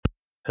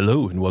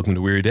Hello and welcome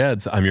to Weary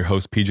Dads. I'm your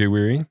host, PJ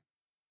Weary.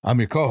 I'm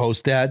your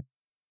co-host, Dad.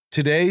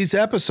 Today's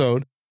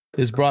episode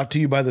is brought to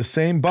you by the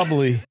same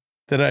bubbly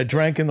that I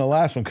drank in the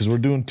last one because we're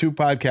doing 2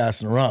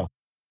 podcasts in a row.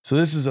 So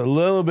this is a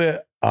little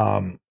bit,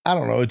 I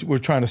don't know, we're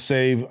trying to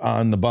save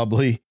on the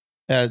bubbly.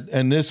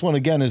 And this one,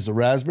 again, is the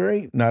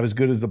raspberry. Not as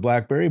good as the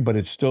blackberry, but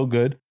it's still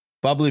good.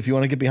 Bubbly, if you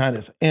want to get behind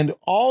us. And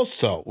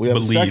also, we have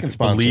a second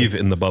sponsor. Believe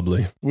in the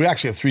bubbly. We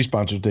actually have 3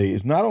 sponsors today.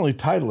 It's not only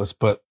Titleist,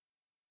 but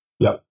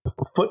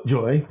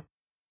FootJoy.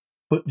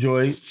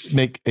 FootJoy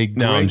make a great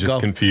Now I'm just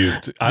golf.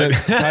 confused.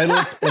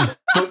 Titleist and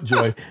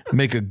FootJoy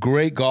make a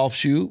great golf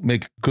shoe,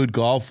 make good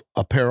golf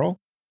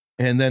apparel.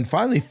 And then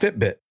finally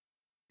Fitbit,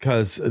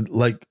 because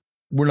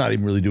we're not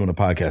even really doing a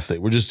podcast today.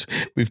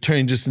 We've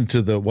turned just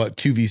into the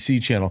QVC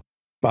channel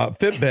about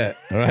Fitbit,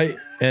 all right?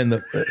 And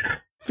the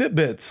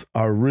Fitbits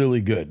are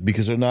really good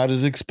because they're not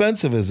as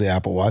expensive as the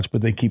Apple Watch,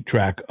 but they keep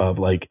track of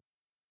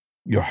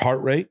your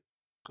heart rate.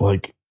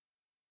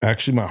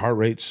 Actually, my heart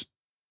rate's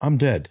I'm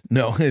dead.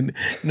 And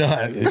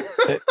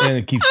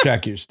it keeps track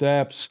of your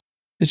steps.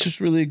 It's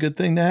just really a good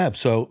thing to have.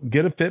 So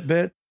get a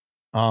Fitbit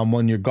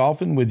when you're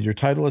golfing with your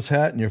Titleist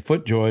hat and your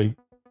FootJoy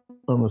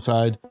on the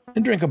side,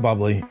 and drink a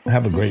bubbly.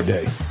 Have a great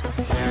day.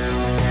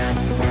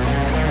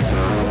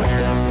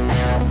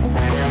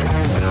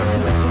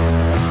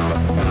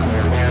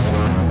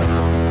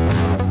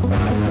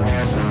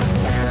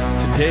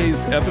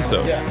 Today's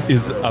episode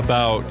is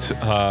about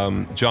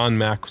John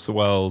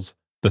Maxwell's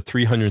The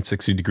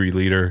 360-Degree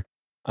Leader.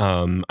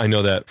 I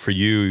know that for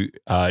you,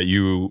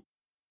 you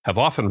have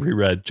often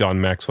reread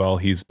John Maxwell.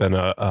 He's been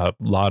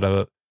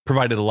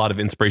provided a lot of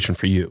inspiration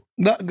for you.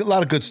 A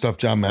lot of good stuff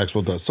John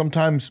Maxwell does.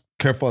 Sometimes,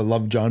 careful, I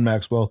love John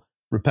Maxwell,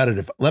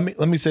 repetitive. Let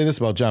me say this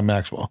about John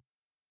Maxwell.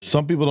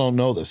 Some people don't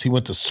know this. He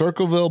went to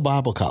Circleville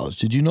Bible College.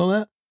 Did you know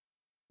that?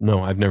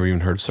 No, I've never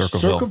even heard of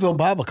Circleville. Circleville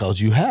Bible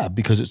College, you have,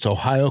 because it's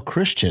Ohio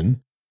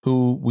Christian,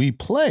 who we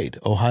played,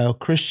 Ohio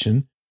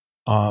Christian.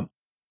 And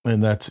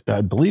that's,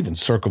 I believe, in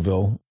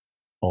Circleville,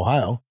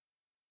 Ohio.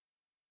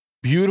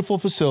 Beautiful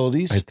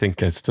facilities. I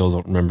think I still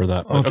don't remember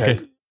that. Okay.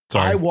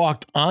 Sorry. I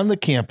walked on the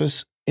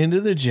campus into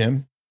the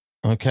gym.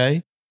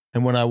 Okay.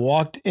 And when I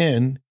walked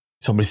in,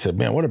 somebody said,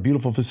 "Man, what a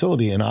beautiful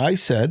facility." And I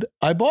said,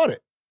 I bought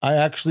it. I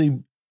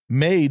actually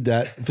made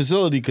that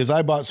facility because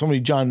I bought so many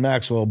John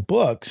Maxwell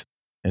books,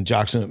 and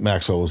John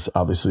Maxwell was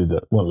obviously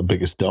one of the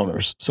biggest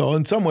donors. So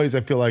in some ways,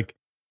 I feel like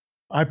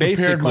I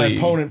prepared my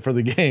opponent for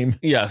the game.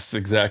 Yes,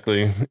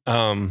 exactly.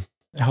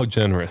 How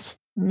generous.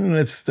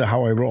 That's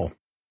how I roll.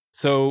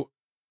 So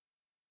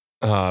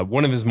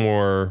one of his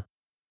more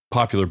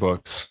popular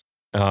books,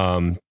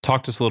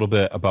 talk to us a little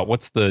bit about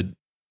what's the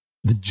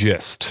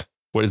gist.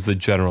 What is the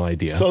general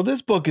idea? So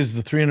this book is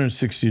The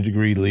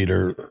 360-Degree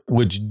Leader,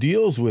 which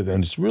deals with,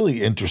 and it's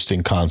really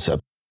interesting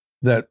concept,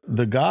 that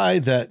the guy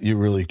that you're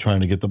really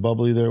trying to get the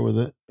bubbly there with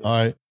it, all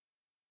right,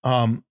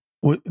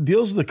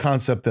 deals with the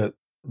concept that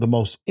the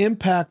most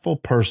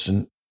impactful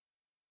person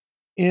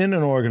in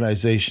an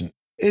organization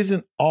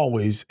isn't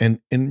always, and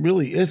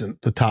really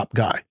isn't, the top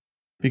guy.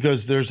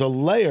 Because there's a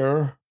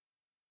layer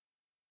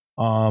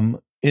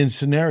in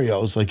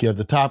scenarios, like you have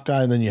the top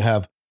guy, and then you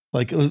have,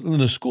 like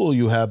in a school,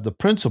 you have the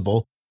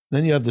principal,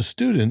 then you have the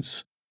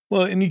students.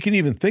 Well, and you can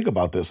even think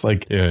about this, you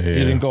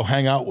didn't go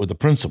hang out with the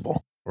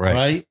principal,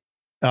 right?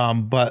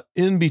 But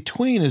in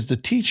between is the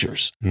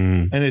teachers.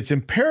 And it's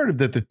imperative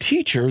that the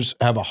teachers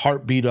have a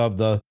heartbeat of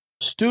the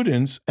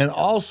students and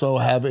also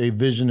have a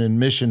vision and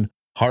mission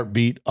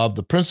heartbeat of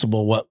the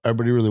principal, what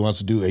everybody really wants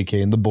to do,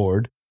 aka the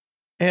board.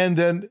 And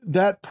then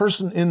that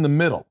person in the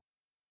middle,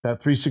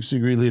 that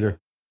 360-degree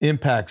leader,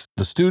 impacts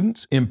the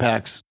students,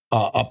 impacts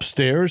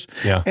upstairs,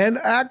 and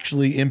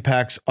actually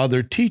impacts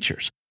other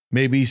teachers.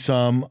 Maybe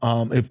some,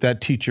 if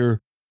that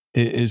teacher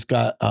is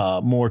got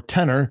more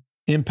tenor,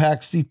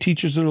 impacts the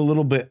teachers that are a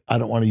little bit, I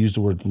don't want to use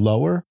the word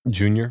lower.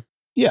 Junior?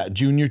 Yeah,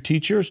 junior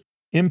teachers,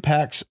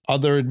 impacts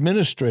other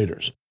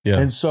administrators. Yeah.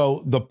 And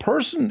so the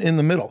person in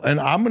the middle, and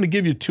I'm going to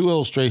give you 2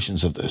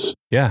 illustrations of this.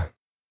 Yeah.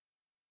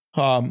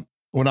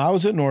 When I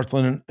was at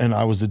Northland and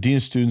I was the dean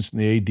of students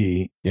and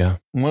the AD,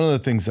 one of the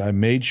things I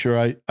made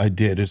sure I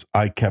did is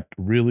I kept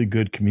really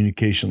good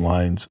communication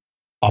lines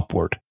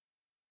upward.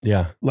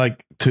 Yeah.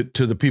 Like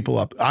to the people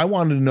up. I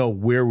wanted to know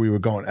where we were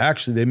going.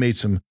 Actually, they made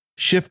some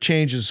shift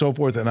changes and so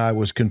forth, and I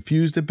was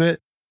confused a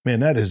bit. Man,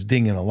 that is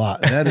dinging a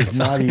lot. And that is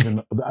not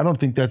even, I don't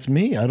think that's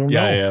me. I don't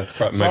know. Yeah.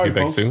 Probably Sorry, might be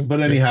back folks. soon.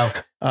 But anyhow,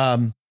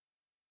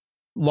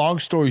 long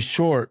story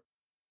short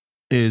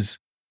is,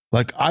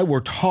 I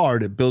worked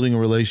hard at building a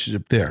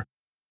relationship there.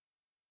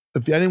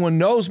 If anyone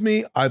knows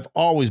me, I've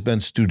always been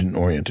student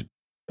oriented.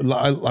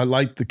 I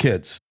like the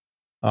kids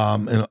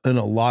in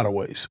a lot of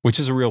ways. Which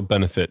is a real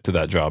benefit to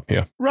that job.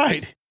 Yeah.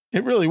 Right.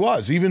 It really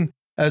was. Even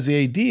as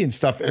the AD and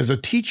stuff, as a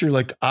teacher,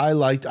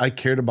 I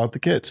cared about the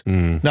kids.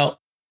 Now,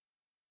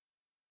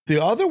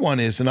 the other one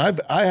is, and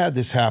I had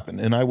this happen,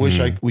 and I wish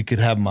we could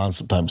have him on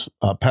sometimes.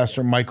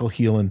 Pastor Michael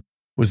Heelan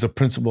was the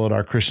principal at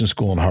our Christian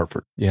school in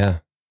Hartford. Yeah.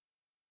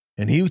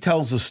 And he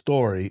tells a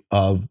story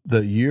of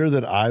the year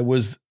that I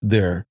was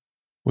there.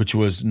 which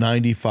was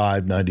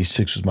 95,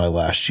 96 was my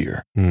last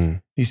year.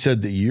 He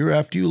said the year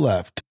after you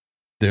left,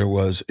 there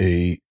was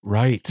a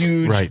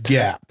huge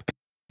gap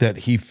that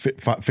he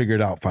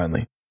figured out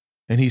finally.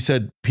 And he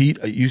said, Pete,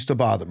 it used to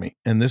bother me.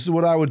 And this is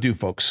what I would do,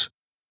 folks.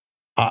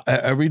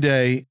 Every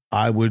day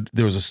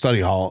there was a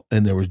study hall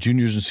and there were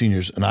juniors and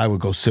seniors, and I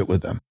would go sit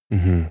with them.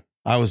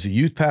 I was a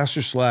youth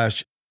pastor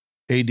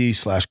 /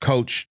 AD /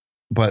 coach,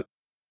 but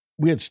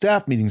we had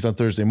staff meetings on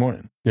Thursday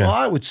morning. Yeah. Well,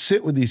 I would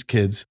sit with these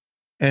kids,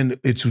 and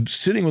it's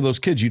sitting with those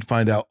kids, you'd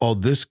find out, oh,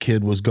 this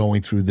kid was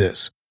going through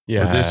this,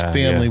 or this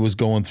family was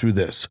going through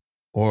this,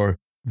 or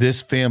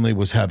this family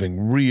was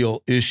having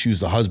real issues,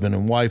 the husband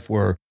and wife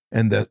were,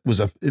 and that was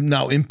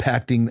now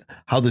impacting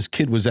how this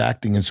kid was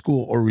acting in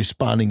school or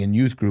responding in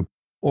youth group,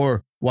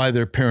 or why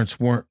their parents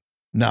weren't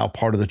now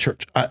part of the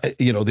church.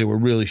 They were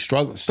really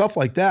struggling, stuff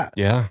like that.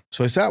 Yeah.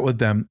 So I sat with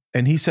them,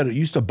 and he said it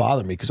used to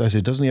bother me because I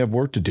said, doesn't he have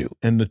work to do?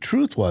 And the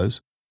truth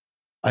was,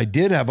 I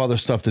did have other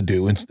stuff to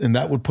do, and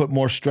that would put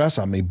more stress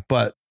on me,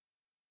 but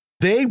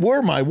they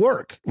were my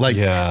work, knowing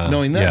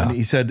that. Yeah. And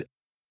he said,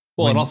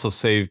 well, it also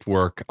saved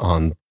work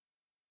on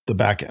the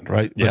back end,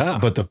 right? Yeah.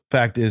 But the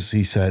fact is,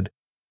 he said,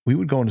 we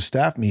would go into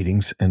staff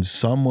meetings, and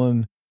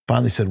someone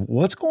finally said,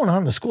 what's going on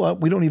in the school?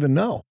 We don't even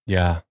know.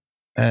 Yeah.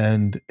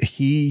 And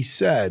he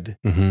said,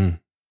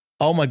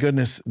 oh my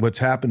goodness, what's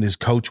happened is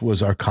coach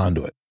was our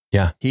conduit.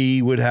 Yeah.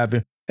 He would have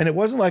it. And it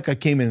wasn't like I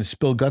came in and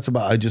spilled guts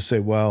about it. I just say,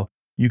 well,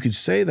 you could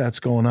say that's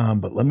going on,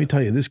 but let me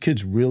tell you, this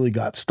kid's really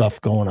got stuff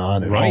going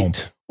on at home.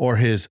 Or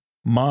his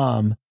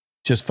mom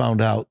just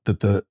found out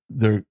that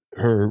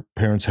her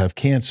parents have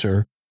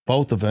cancer,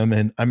 both of them.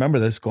 And I remember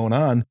this going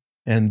on.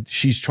 And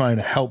she's trying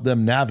to help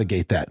them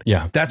navigate that.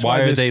 Yeah. That's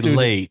why are they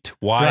late?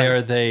 Why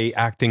are they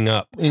acting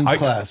up in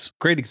class?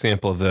 Great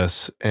example of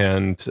this.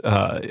 And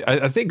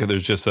I think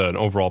there's just an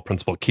overall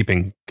principle of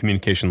keeping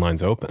communication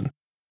lines open.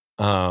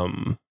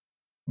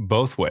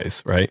 Both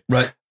ways, right?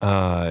 Right.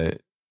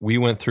 We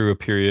went through a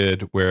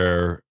period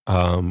where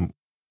I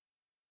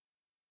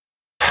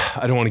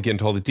don't want to get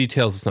into all the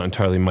details. It's not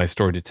entirely my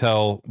story to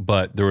tell,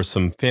 but there was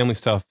some family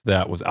stuff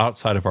that was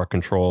outside of our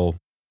control,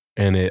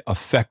 and it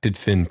affected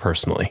Finn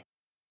personally.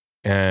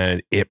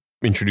 And it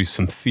introduced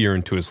some fear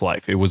into his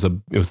life. It was a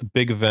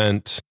big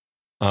event.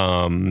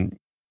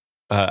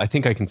 I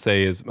think I can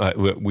say is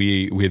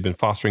we had been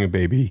fostering a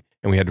baby,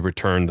 and we had to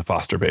return the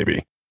foster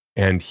baby,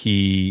 and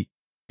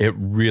it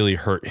really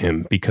hurt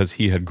him because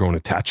he had grown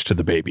attached to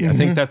the baby. I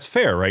think that's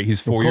fair, right? He's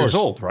 4 years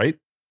old, right?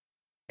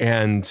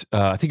 And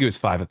I think he was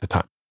 5 at the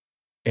time.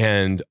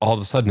 And all of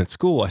a sudden at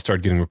school, I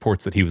started getting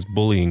reports that he was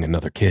bullying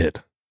another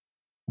kid.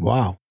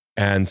 Wow.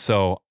 And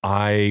so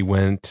I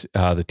went,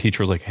 the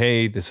teacher was like,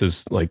 hey, this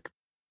is like,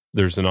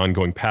 there's an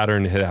ongoing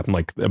pattern. It had happened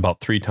like about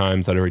 3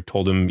 times. I'd already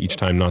told him each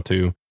time not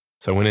to.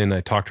 So I went in and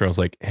I talked to her. I was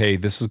like, hey,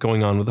 this is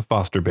going on with the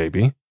foster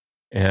baby.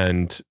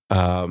 And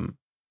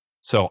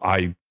so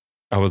I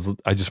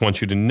just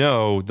want you to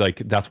know,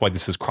 like, that's why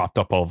this has cropped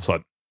up all of a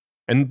sudden.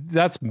 And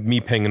that's me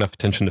paying enough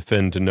attention to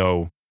Finn to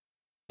know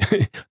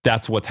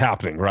that's what's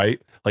happening, right?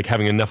 Like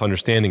having enough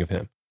understanding of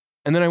him.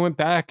 And then I went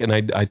back and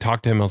I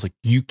talked to him. I was like,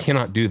 you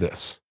cannot do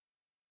this.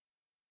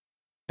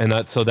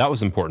 And so that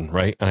was important,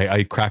 right? And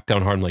I cracked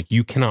down hard. I'm like,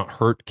 you cannot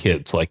hurt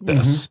kids like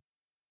this.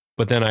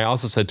 But then I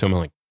also said to him,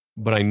 I'm like,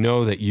 but I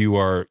know that you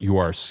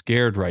are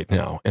scared right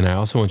now. And I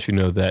also want you to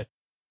know that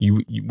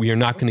we are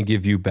not going to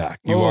give you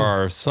back. You are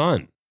our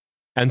son.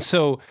 And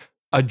so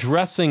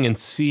addressing and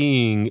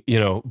seeing,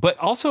 but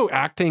also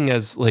acting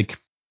as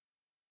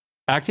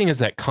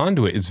that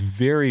conduit is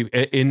very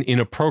in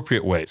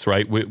appropriate ways,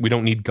 right? We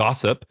don't need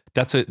gossip.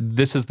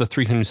 This is the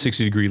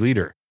 360-degree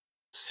leader.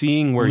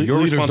 Seeing where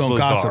your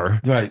responsibilities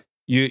are. Right.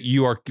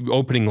 You are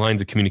opening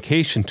lines of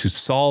communication to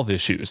solve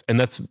issues. And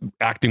that's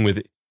acting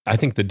with, I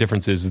think the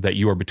difference is that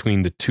you are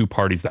between the two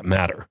parties that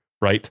matter,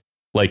 right?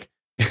 Like,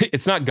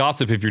 it's not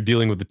gossip if you're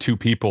dealing with the two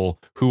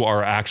people who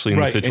are actually in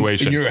the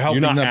situation. And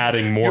you're not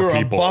adding more people.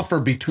 You're a buffer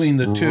between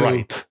the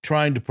two,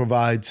 trying to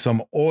provide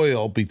some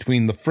oil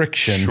between the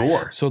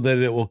friction, so that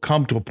it will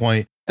come to a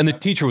point. And the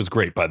teacher was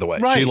great, by the way.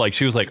 Right.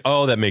 She was like,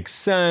 oh, that makes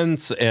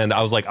sense. And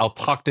I was like, I'll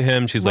talk to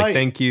him. She's like,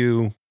 thank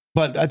you.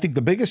 But I think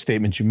the biggest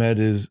statement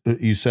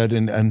you said,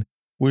 and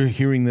we're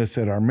hearing this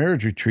at our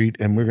marriage retreat,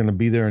 and we're going to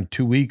be there in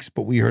 2 weeks.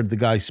 But we heard the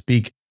guy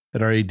speak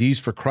at our ADs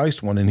for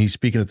Christ one, and he's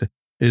speaking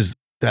is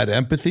that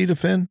empathy to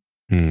Finn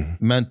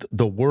meant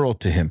the world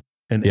to him.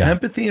 And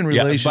empathy in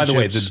relationships. By the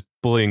way, the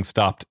bullying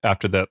stopped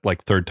after that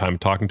third time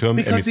talking to him.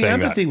 Because the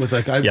empathy was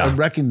like, I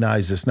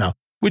recognize this now,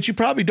 which you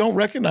probably don't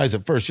recognize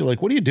at first. You're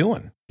like, what are you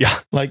doing? Yeah.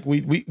 Like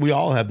we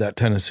all have that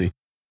tendency.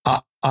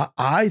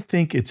 I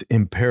think it's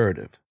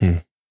imperative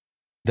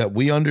that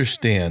we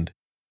understand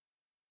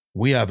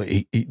we have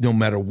no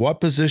matter what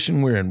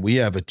position we're in, we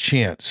have a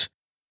chance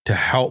to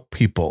help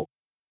people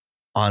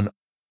on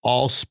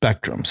all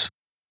spectrums.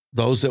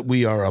 Those that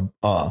we are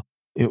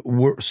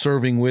we're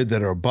serving with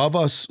that are above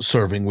us,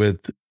 serving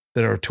with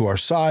that are to our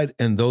side,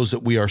 and those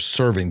that we are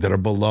serving that are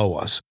below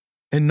us.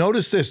 And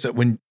notice this, that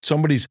when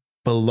somebody's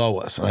below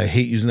us, and I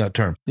hate using that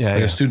term,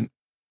 a student,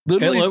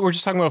 Literally, we're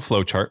just talking about a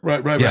flow chart.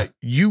 Right.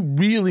 You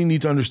really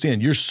need to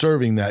understand you're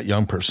serving that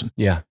young person.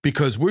 Yeah.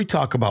 Because we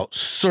talk about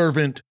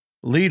servant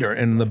leader,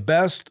 and the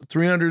best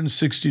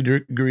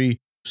 360-degree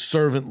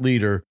servant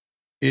leader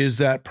is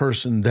that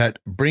person that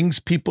brings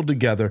people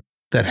together,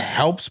 that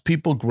helps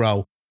people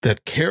grow,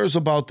 that cares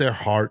about their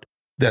heart,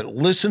 that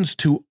listens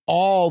to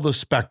all the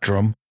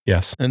spectrum.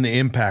 Yes. And the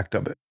impact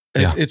of it.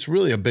 It's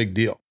really a big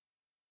deal.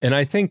 And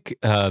I think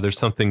there's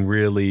something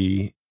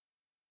really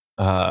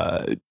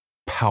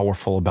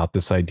powerful about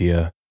this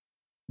idea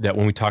that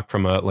when we talk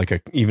from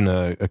even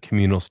a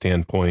communal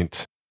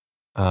standpoint,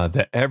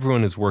 that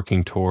everyone is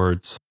working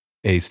towards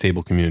a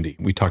stable community.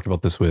 We talked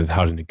about this with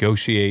how to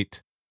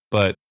negotiate,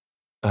 but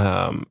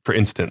for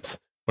instance,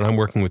 when I'm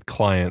working with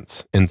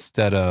clients,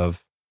 instead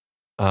of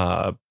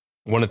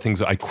one of the things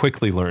that I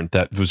quickly learned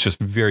that was just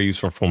very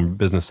useful from a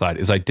business side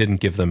is I didn't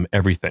give them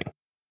everything.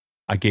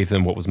 I gave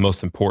them what was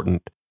most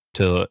important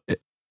to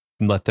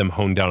let them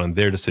hone down on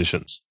their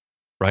decisions,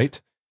 right?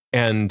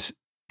 And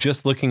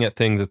just looking at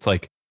things, it's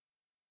like,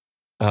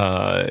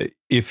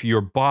 if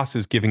your boss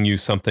is giving you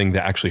something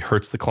that actually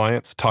hurts the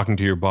clients, talking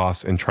to your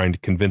boss and trying to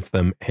convince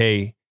them,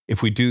 hey,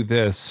 if we do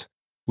this,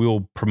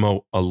 we'll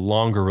promote a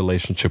longer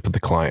relationship with the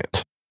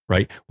client,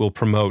 right? We'll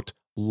promote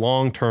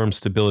long-term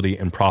stability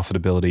and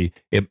profitability.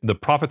 The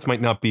profits might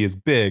not be as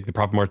big, the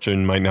profit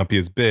margin might not be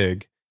as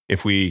big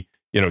if we,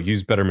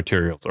 use better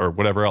materials or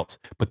whatever else,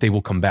 but they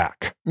will come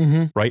back,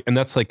 right? And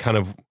that's like kind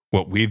of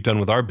what we've done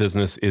with our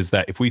business is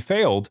that if we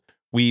failed,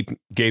 we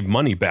gave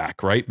money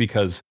back, right?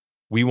 Because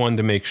we wanted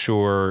to make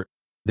sure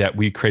that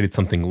we created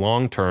something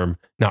long-term,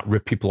 not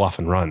rip people off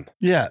and run.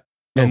 Yeah.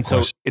 And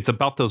so it's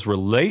about those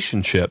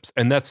relationships.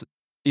 And that's,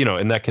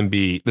 and that can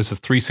be, this is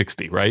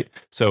 360, right?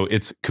 So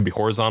could be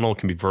horizontal, it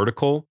can be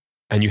vertical.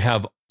 And you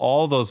have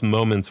all those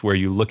moments where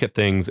you look at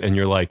things and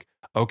you're like,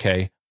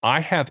 okay,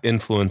 I have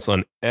influence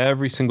on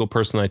every single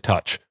person I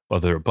touch,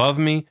 whether they're above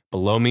me,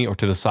 below me, or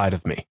to the side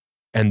of me.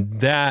 And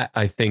that,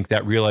 I think,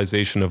 that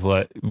realization of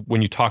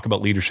when you talk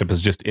about leadership as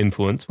just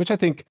influence, which I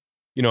think,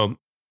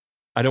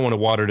 I don't want to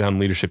water down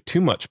leadership too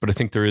much, but I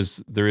think there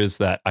is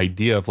that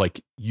idea of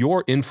like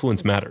your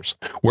influence matters.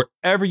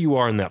 Wherever you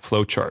are in that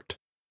flow chart,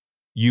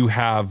 you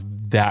have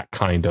that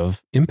kind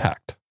of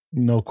impact.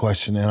 No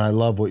question. And I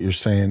love what you're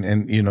saying.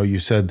 And, you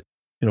said,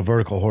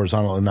 vertical,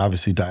 horizontal, and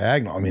obviously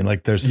diagonal. I mean,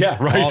 like there's... Yeah,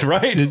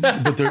 right.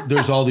 But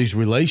there's all these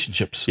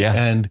relationships. Yeah.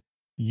 And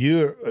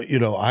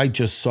I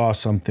just saw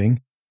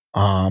something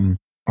on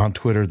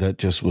Twitter that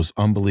just was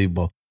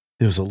unbelievable.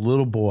 There's a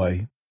little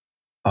boy,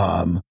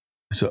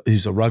 so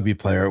he's a rugby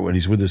player when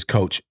he's with his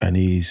coach and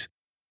he's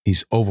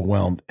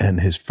overwhelmed, and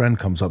his friend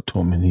comes up to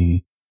him and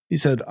he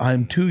said,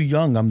 I'm too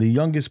young. I'm the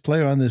youngest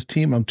player on this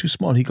team. I'm too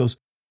small. And he goes,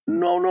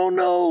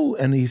 no.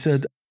 And he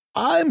said,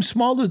 I'm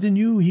smaller than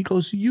you. He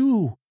goes,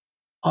 you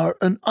are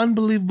an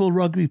unbelievable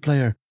rugby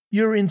player.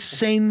 You're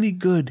insanely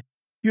good.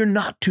 You're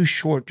not too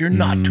short. You're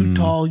not too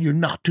tall. You're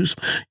not too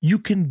small. You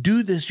can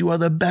do this. You are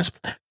the best.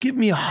 Give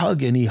me a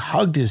hug. And he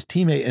hugged his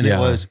teammate. And it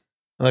was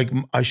like,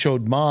 I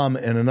showed Mom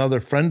and another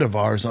friend of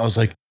ours. I was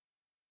like,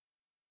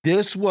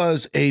 this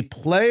was a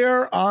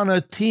player on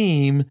a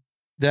team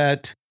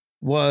that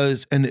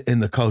was, and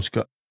the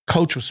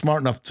coach was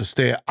smart enough to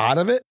stay out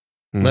of it,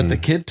 let the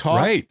kid talk.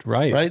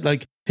 Right.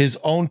 Like his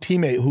own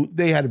teammate, who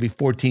they had to be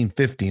 14,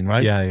 15,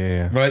 right?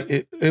 Yeah.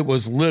 Right. It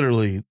was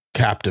literally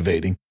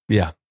captivating.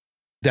 Yeah.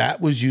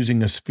 That was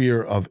using a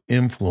sphere of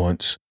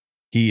influence.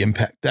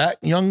 That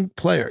young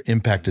player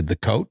impacted the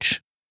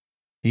coach.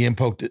 He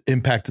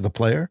impacted the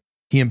player.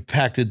 He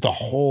impacted the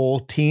whole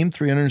team,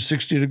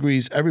 360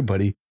 degrees,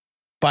 everybody.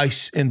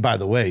 And by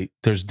the way,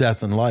 there's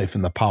death and life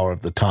in the power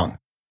of the tongue.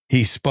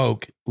 He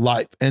spoke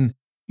life. And,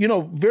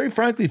 very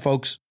frankly,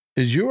 folks,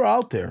 as you're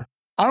out there,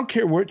 I don't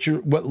care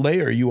what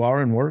layer you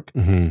are in work.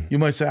 Mm-hmm. You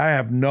might say, I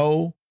have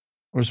no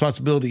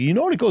responsibility. You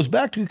know what it goes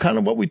back to? Kind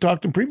of what we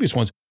talked in previous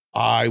ones.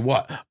 I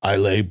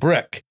lay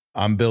brick.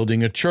 I'm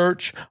building a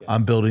church. Yes.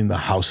 I'm building the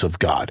house of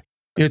God.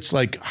 It's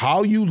like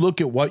how you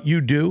look at what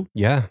you do.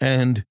 Yeah.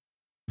 And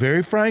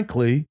very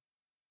frankly,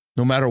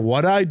 no matter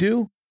what I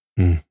do,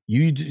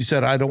 you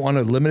said, I don't want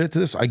to limit it to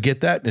this. I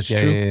get that. And it's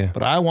true. Yeah.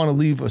 But I want to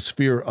leave a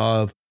sphere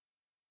of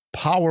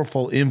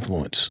powerful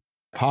influence,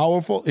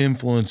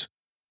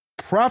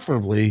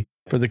 preferably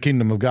for the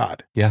kingdom of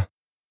God. Yeah.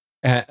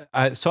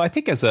 So I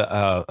think as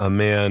a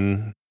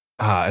man,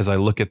 as I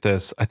look at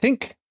this, I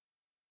think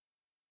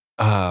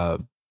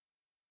kind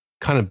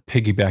of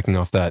piggybacking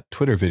off that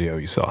Twitter video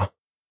you saw,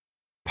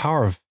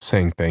 power of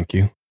saying thank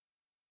you.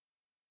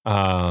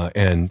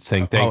 And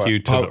saying thank you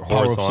to the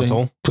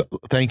horizontal.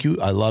 Thank you.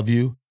 I love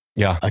you.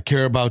 Yeah. I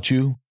care about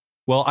you.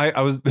 Well,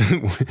 I was,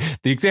 the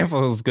example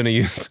I was going to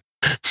use,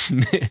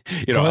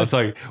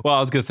 I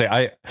was going to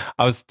say,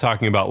 I was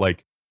talking about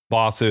like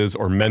bosses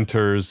or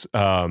mentors.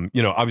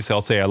 Obviously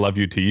I'll say I love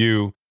you to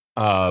you.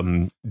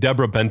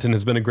 Deborah Benton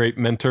has been a great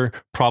mentor.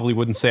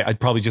 I'd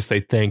probably just say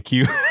thank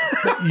you.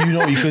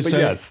 You could say,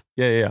 yes.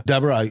 Yeah.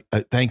 Deborah,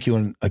 I thank you.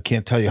 And I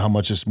can't tell you how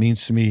much this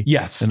means to me.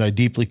 Yes. And I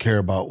deeply care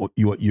about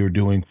what you're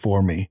doing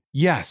for me.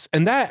 Yes.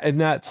 And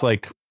that's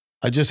like,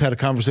 I just had a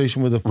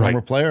conversation with a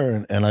former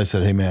player, and I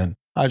said, hey, man,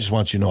 I just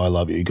want you to know I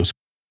love you. He goes,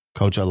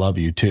 Coach, I love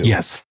you too.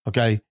 Yes.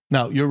 Okay.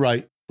 Now, you're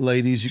right.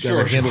 Ladies, you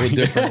got to handle it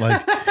different.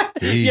 Like,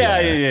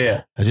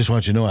 yeah. I just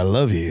want you to know I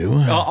love you.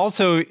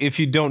 Also, if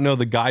you don't know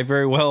the guy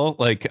very well,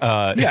 like,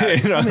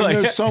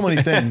 there's so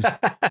many things.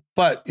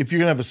 But if you're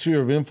going to have a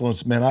sphere of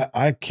influence, man,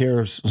 I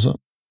care.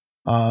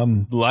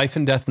 Life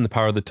and death in the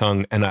power of the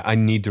tongue. And I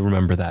need to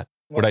remember that.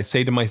 What I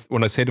say to my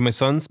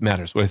sons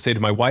matters. What I say to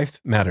my wife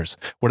matters.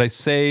 What I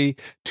say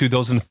to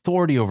those in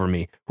authority over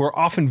me, who are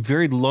often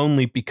very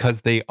lonely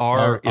because they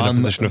are in a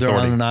position of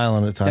authority. They're on an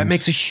island at times. That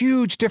makes a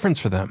huge difference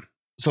for them.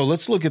 So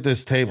let's look at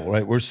this table,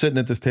 right? We're sitting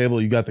at this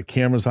table. You got the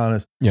cameras on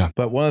us. Yeah.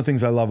 But one of the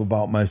things I love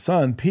about my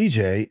son,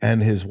 PJ,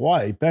 and his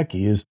wife,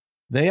 Becky, is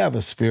they have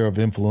a sphere of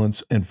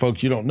influence. And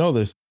folks, you don't know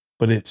this,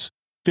 but it's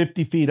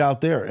 50 feet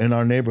out there in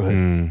our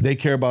neighborhood. They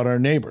care about our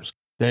neighbors.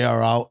 They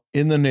are out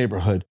in the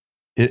neighborhood.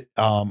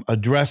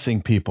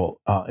 Addressing people,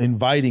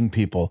 inviting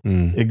people,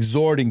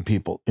 exhorting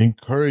people,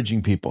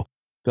 encouraging people.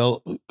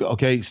 They'll,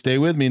 stay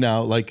with me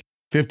now, like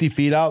 50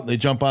 feet out, they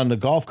jump on the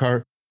golf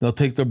cart, they'll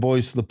take their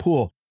boys to the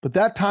pool. But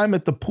that time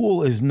at the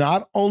pool is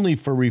not only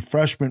for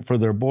refreshment for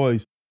their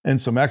boys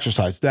and some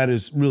exercise, that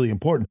is really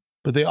important,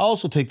 but they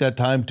also take that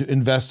time to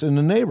invest in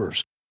the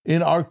neighbors,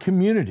 in our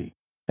community.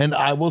 And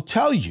I will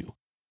tell you,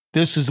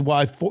 this is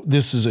why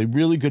this is a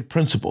really good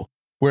principle.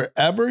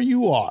 Wherever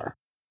you are,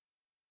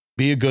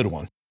 be a good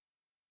one.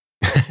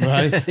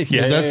 Right?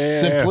 That's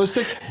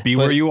simplistic. Be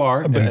where you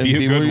are and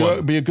be a good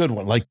one. Be a good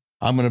one. Like,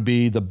 I'm going to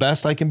be the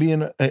best I can be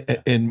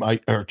in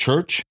our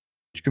church.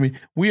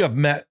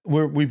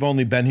 We've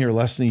only been here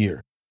less than a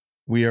year.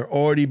 We are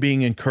already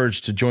being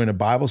encouraged to join a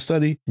Bible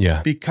study.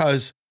 Yeah.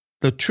 Because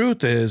the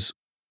truth is,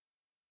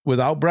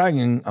 without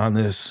bragging on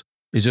this,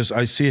 it's just,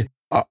 I see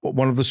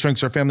one of the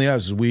strengths our family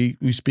has is we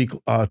speak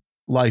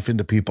life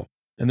into people.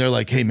 And they're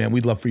like, hey, man,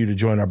 we'd love for you to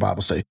join our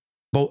Bible study.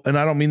 And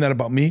I don't mean that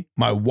about me.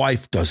 My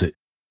wife does it.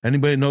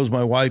 Anybody knows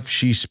my wife,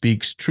 she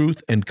speaks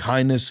truth and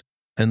kindness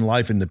and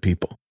life into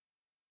people.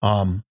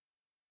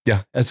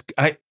 Yeah. As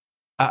I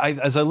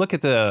look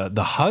at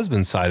the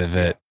husband side of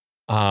it,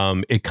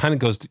 it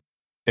kind of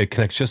it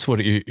connects just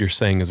what you're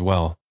saying as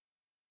well.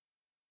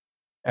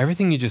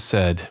 Everything you just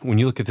said, when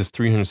you look at this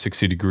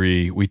 360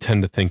 degree, we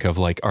tend to think of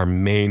like our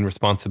main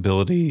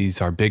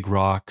responsibilities, our big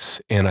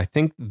rocks. And I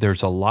think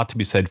there's a lot to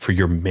be said for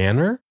your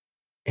manner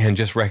and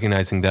just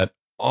recognizing that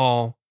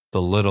all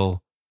the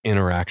little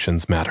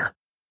interactions matter.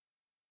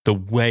 The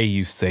way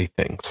you say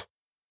things,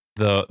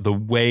 the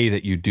way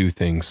that you do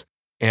things,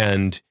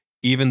 and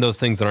even those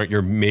things that aren't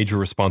your major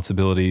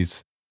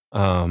responsibilities.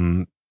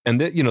 And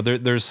that,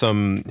 there's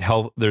some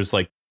health. There's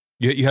like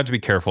you have to be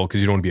careful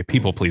because you don't want to be a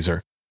people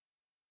pleaser.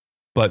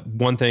 But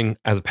one thing,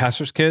 as a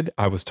pastor's kid,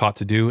 I was taught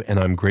to do, and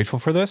I'm grateful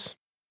for this,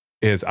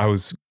 is I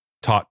was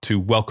taught to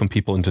welcome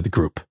people into the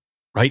group.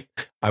 Right?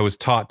 I was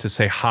taught to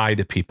say hi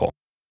to people.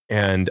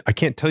 And I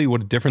can't tell you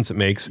what a difference it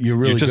makes.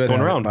 You're just going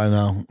around. I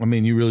know. I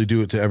mean, you really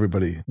do it to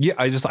everybody. Yeah,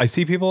 I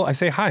see people, I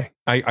say hi.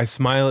 I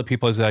smile at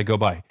people as I go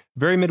by.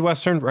 Very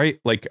Midwestern, right?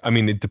 Like, I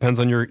mean, it depends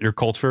on your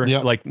culture.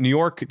 Yep. Like New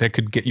York, that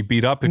could get you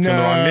beat up if you're the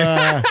wrong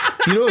man.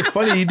 It's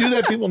funny. You do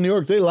that, people in New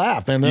York, they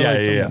laugh. And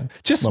they're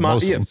Just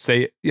smile. Yeah,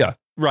 say, yeah.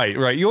 Right.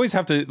 You always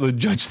have to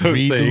judge those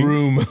Read things. The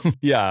room.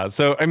 Yeah.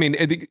 So, I mean,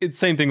 it's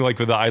same thing like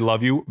with the I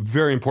love you.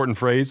 Very important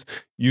phrase.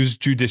 Use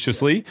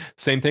judiciously.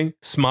 Same thing.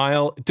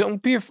 Smile.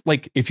 Don't be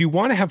like, if you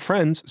want to have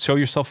friends, show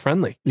yourself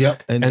friendly. Yeah.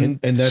 And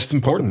that's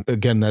important.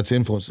 Again, that's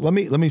influence. Let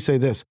me say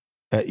this.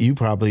 You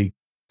probably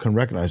can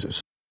recognize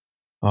this.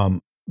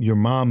 Your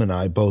mom and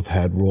I both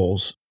had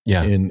roles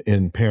in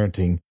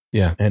parenting.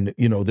 Yeah. And,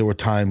 there were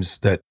times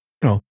that,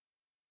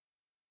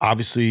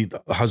 obviously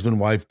the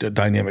husband-wife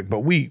dynamic,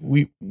 but we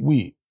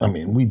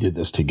did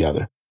this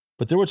together.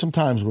 But there were some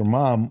times where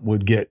mom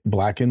would get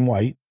black and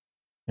white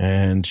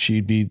and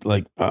she'd be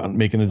like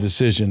making a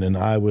decision. And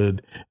I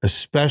would,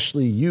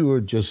 especially you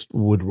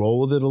would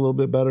roll with it a little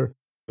bit better,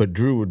 but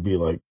Drew would be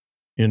like,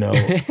 and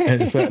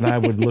I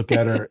would look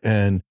at her,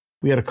 and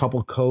we had a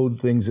couple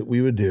code things that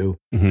we would do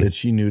that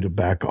she knew to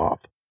back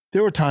off.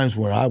 There were times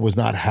where I was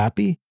not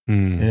happy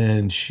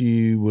and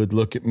she would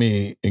look at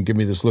me and give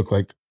me this look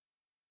like,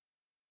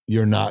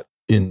 you're not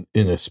in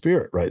a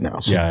spirit right now.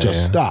 So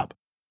stop.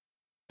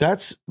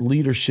 That's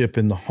leadership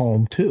in the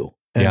home too.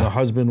 And the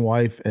husband,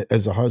 wife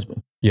as a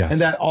husband. Yes.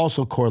 And that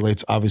also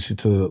correlates obviously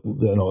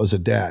to, as a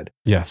dad.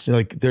 Yes.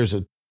 Like there's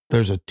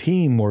a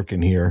team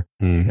working here.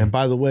 And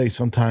by the way,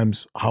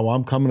 sometimes how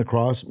I'm coming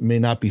across may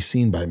not be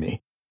seen by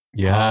me.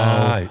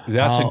 Yeah.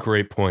 That's a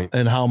great point.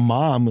 And how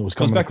mom was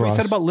coming across. Goes back to what you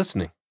said about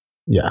listening.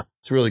 Yeah.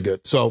 It's really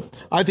good. So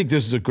I think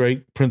this is a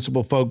great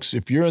principle, folks.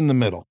 If you're in the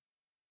middle,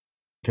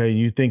 okay,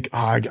 you think,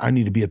 I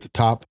need to be at the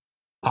top.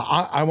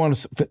 I want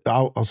to,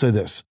 I'll say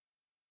this.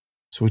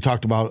 So we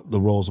talked about the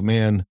roles of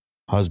man,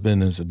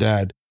 husband, as a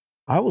dad.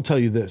 I will tell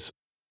you this.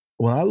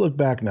 When I look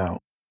back now,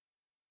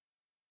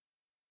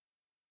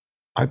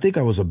 I think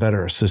I was a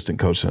better assistant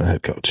coach than a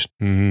head coach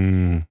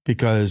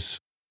because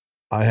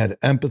I had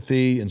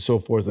empathy and so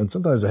forth. And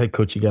sometimes a head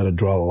coach, you got to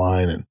draw the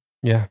line. And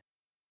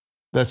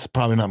that's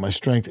probably not my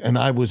strength. And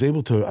I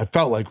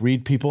felt like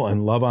read people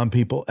and love on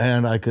people.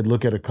 And I could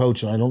look at a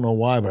coach, and I don't know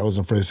why, but I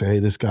wasn't afraid to say, hey,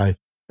 this guy.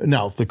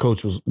 Now, if the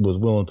coach was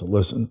willing to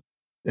listen.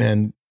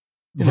 And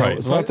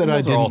it's not that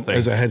I didn't,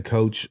 as a head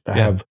coach,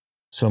 have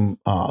some,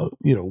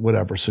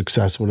 whatever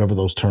success, whatever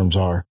those terms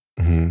are.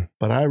 Mm-hmm.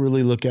 But I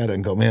really look at it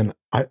and go, man,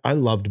 I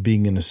loved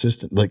being an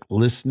assistant, like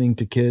listening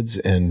to kids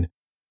and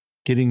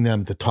getting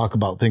them to talk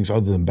about things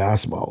other than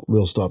basketball,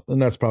 real stuff.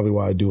 And that's probably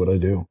why I do what I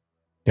do.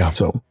 Yeah.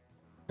 So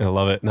I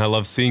love it. And I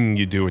love seeing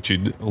you do what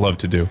you love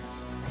to do.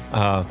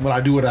 When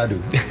I do what I do.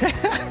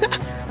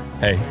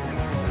 Hey,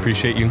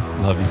 appreciate you.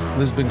 Love you.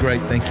 This has been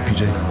great. Thank you,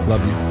 PJ.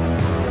 Love you.